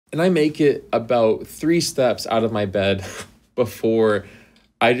and I make it about 3 steps out of my bed before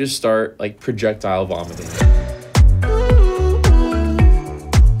I just start like projectile vomiting.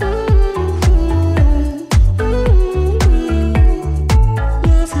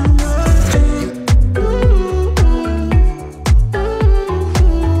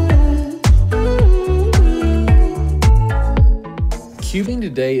 Cubing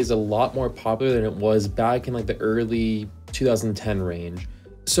today is a lot more popular than it was back in like the early 2010 range.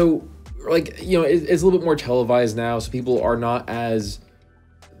 So like, you know, it's a little bit more televised now, so people are not as,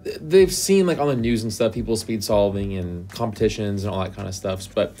 they've seen like on the news and stuff, people speed solving and competitions and all that kind of stuff.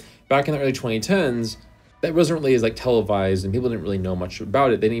 But back in the early 2010s, that wasn't really as like televised, and people didn't really know much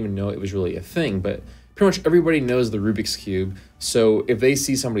about it. They didn't even know it was really a thing, but pretty much everybody knows the Rubik's Cube. So if they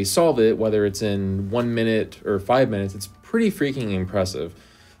see somebody solve it, whether it's in 1 minute or 5 minutes, it's pretty freaking impressive.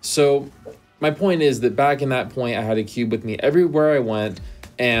 So my point is that back in that point, I had a cube with me everywhere I went,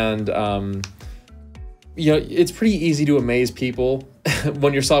 and you know, it's pretty easy to amaze people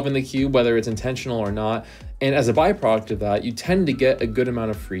when you're solving the cube, whether it's intentional or not. And as a byproduct of that, you tend to get a good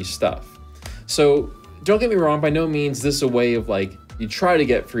amount of free stuff. So don't get me wrong, by no means this is a way of like, you try to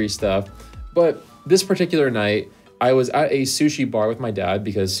get free stuff, but this particular night, I was at a sushi bar with my dad,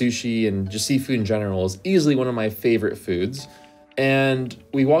 because sushi and just seafood in general is easily one of my favorite foods. And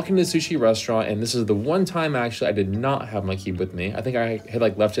we walk into the sushi restaurant, and this is the one time actually I did not have my cube with me. I think I had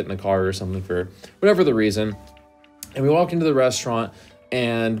like left it in the car or something for whatever the reason. And we walked into the restaurant,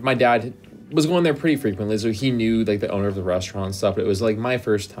 and my dad was going there pretty frequently, so he knew like the owner of the restaurant and stuff, but it was like my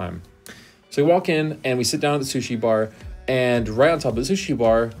first time. So we walk in and we sit down at the sushi bar, and right on top of the sushi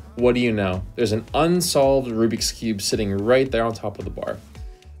bar, what do you know? There's an unsolved Rubik's Cube sitting right there on top of the bar.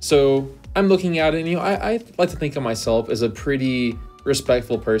 So I'm looking at it, and you know, I like to think of myself as a pretty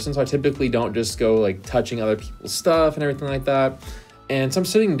respectful person, so I typically don't just go like touching other people's stuff and everything like that. And so I'm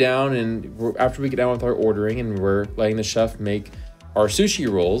sitting down, and after we get done with our ordering and we're letting the chef make our sushi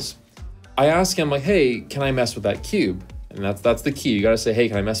rolls, I ask him like, hey, can I mess with that cube? And that's the key. You gotta say, hey,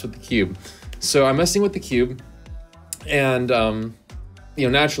 can I mess with the cube? So I'm messing with the cube, and you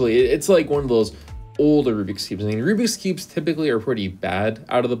know, naturally, it's like one of those older Rubik's Cubes. I mean, Rubik's Cubes typically are pretty bad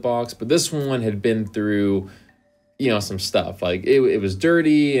out of the box, but this one had been through, you know, some stuff. Like it was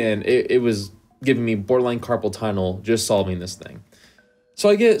dirty, and it was giving me borderline carpal tunnel just solving this thing. So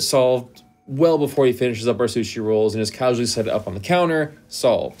I get it solved well before he finishes up our sushi rolls, and just casually set it up on the counter,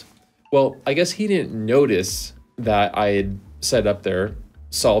 solved. Well, I guess he didn't notice that I had set it up there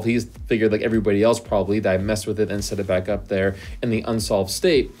solved. He figured like everybody else probably that I messed with it and set it back up there in the unsolved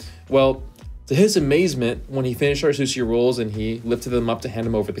state. Well, to his amazement, when he finished our sushi rolls and he lifted them up to hand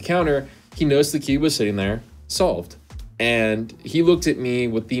them over the counter, he noticed the cube was sitting there solved. And he looked at me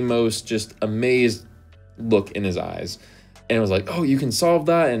with the most just amazed look in his eyes, and was like, oh, you can solve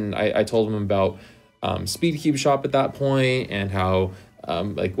that? And I told him about SpeedCubeShop at that point, and how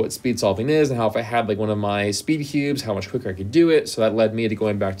like what speed solving is, and how if I had like one of my speed cubes, how much quicker I could do it. So that led me to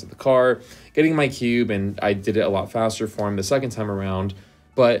going back to the car, getting my cube, and I did it a lot faster for him the second time around.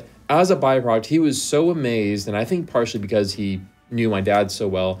 But as a byproduct, he was so amazed, and I think partially because he knew my dad so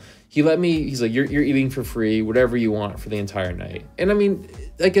well, he let me, he's like, you're eating for free, whatever you want for the entire night. And I mean,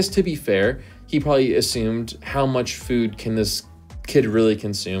 I guess to be fair, he probably assumed, how much food can this kid really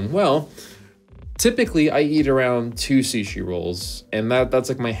consume? Well, typically I eat around 2 sushi rolls, and that's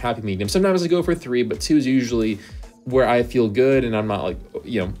like my happy medium. Sometimes I go for 3, but 2 is usually where I feel good and I'm not like,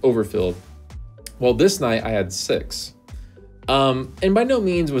 you know, overfilled. Well, this night I had 6. And by no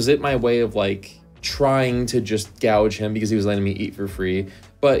means was it my way of like trying to just gouge him because he was letting me eat for free.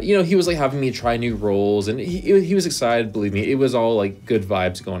 But, you know, he was like having me try new rolls, and he was excited, believe me. It was all like good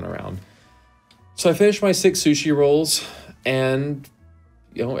vibes going around. So I finished my 6 sushi rolls, and,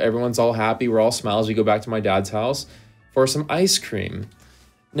 you know, everyone's all happy. We're all smiles. We go back to my dad's house for some ice cream.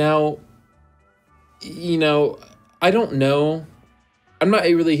 Now, you know, I don't know. I'm not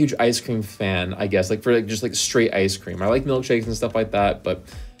a really huge ice cream fan, I guess, like for like just like straight ice cream. I like milkshakes and stuff like that, but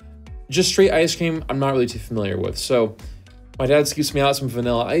just straight ice cream, I'm not really too familiar with. So my dad scoops me out some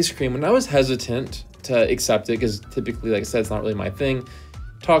vanilla ice cream, and I was hesitant to accept it because typically, like I said, it's not really my thing.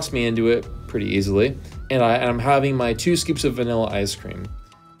 Talks me into it pretty easily, and I'm having my 2 scoops of vanilla ice cream.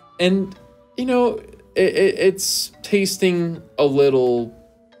 And, you know, it's tasting a little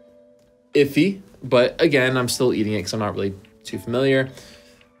iffy, but again, I'm still eating it because I'm not really too familiar.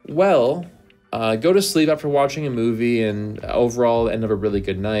 Well, go to sleep after watching a movie, and overall end of a really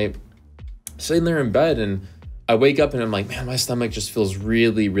good night. Sitting there in bed, and I wake up and I'm like, man, my stomach just feels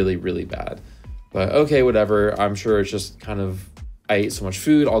really, really, really bad. But okay, whatever. I'm sure it's just kind of, I ate so much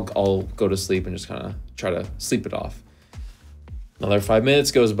food, I'll go to sleep and just kind of try to sleep it off. Another 5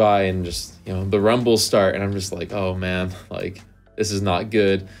 minutes goes by and just, the rumbles start, and I'm just like, oh man, like this is not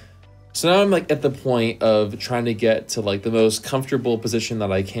good. So now I'm like at the point of trying to get to like the most comfortable position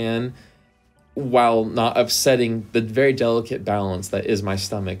that I can while not upsetting the very delicate balance that is my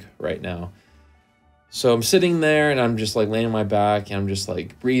stomach right now. So I'm sitting there and I'm just like laying on my back and I'm just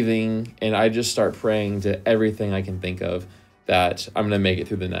like breathing, and I just start praying to everything I can think of that I'm gonna make it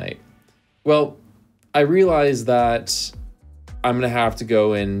through the night. Well, I realize that I'm gonna have to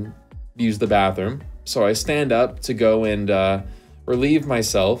go and use the bathroom. So I stand up to go and relieve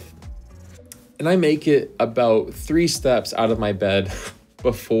myself, and I make it about 3 steps out of my bed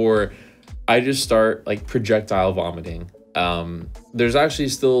before I just start like projectile vomiting. There's actually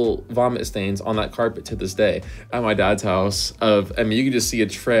still vomit stains on that carpet to this day at my dad's house. You can just see a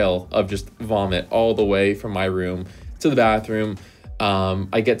trail of just vomit all the way from my room to the bathroom.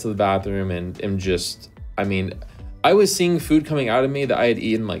 I get to the bathroom and am just, I was seeing food coming out of me that I had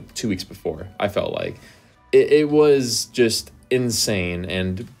eaten like 2 weeks before. I felt like it was just insane.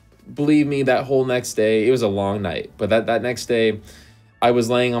 And believe me, that whole next day, it was a long night, but that next day I was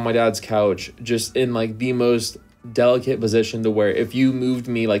laying on my dad's couch just in like the most delicate position to where if you moved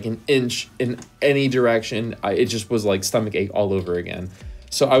me like an inch in any direction, it just was like stomach ache all over again.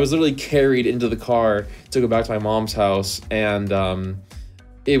 So I was literally carried into the car to go back to my mom's house, and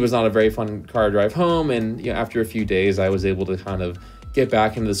it was not a very fun car drive home. And after a few days, I was able to kind of get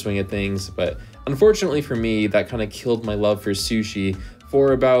back into the swing of things. But unfortunately for me, that kind of killed my love for sushi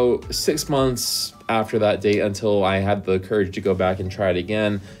for about 6 months after that date, until I had the courage to go back and try it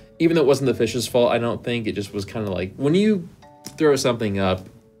again. Even though it wasn't the fish's fault, I don't think. It just was kind of like, when you throw something up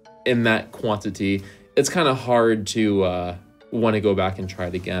in that quantity, it's kind of hard to want to go back and try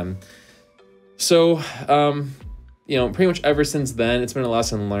it again. So, pretty much ever since then, it's been a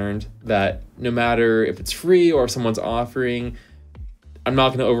lesson learned that no matter if it's free or if someone's offering, I'm not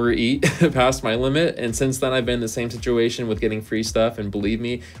going to overeat past my limit. And since then, I've been in the same situation with getting free stuff. And believe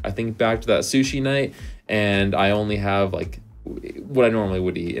me, I think back to that sushi night, and I only have like what I normally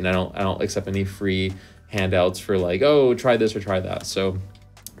would eat, and I don't accept any free handouts for like, oh, try this or try that. So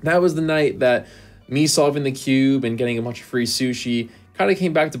that was the night that me solving the cube and getting a bunch of free sushi kind of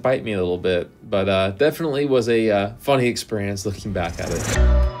came back to bite me a little bit, but definitely was a funny experience looking back at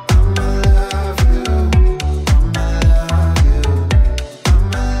it.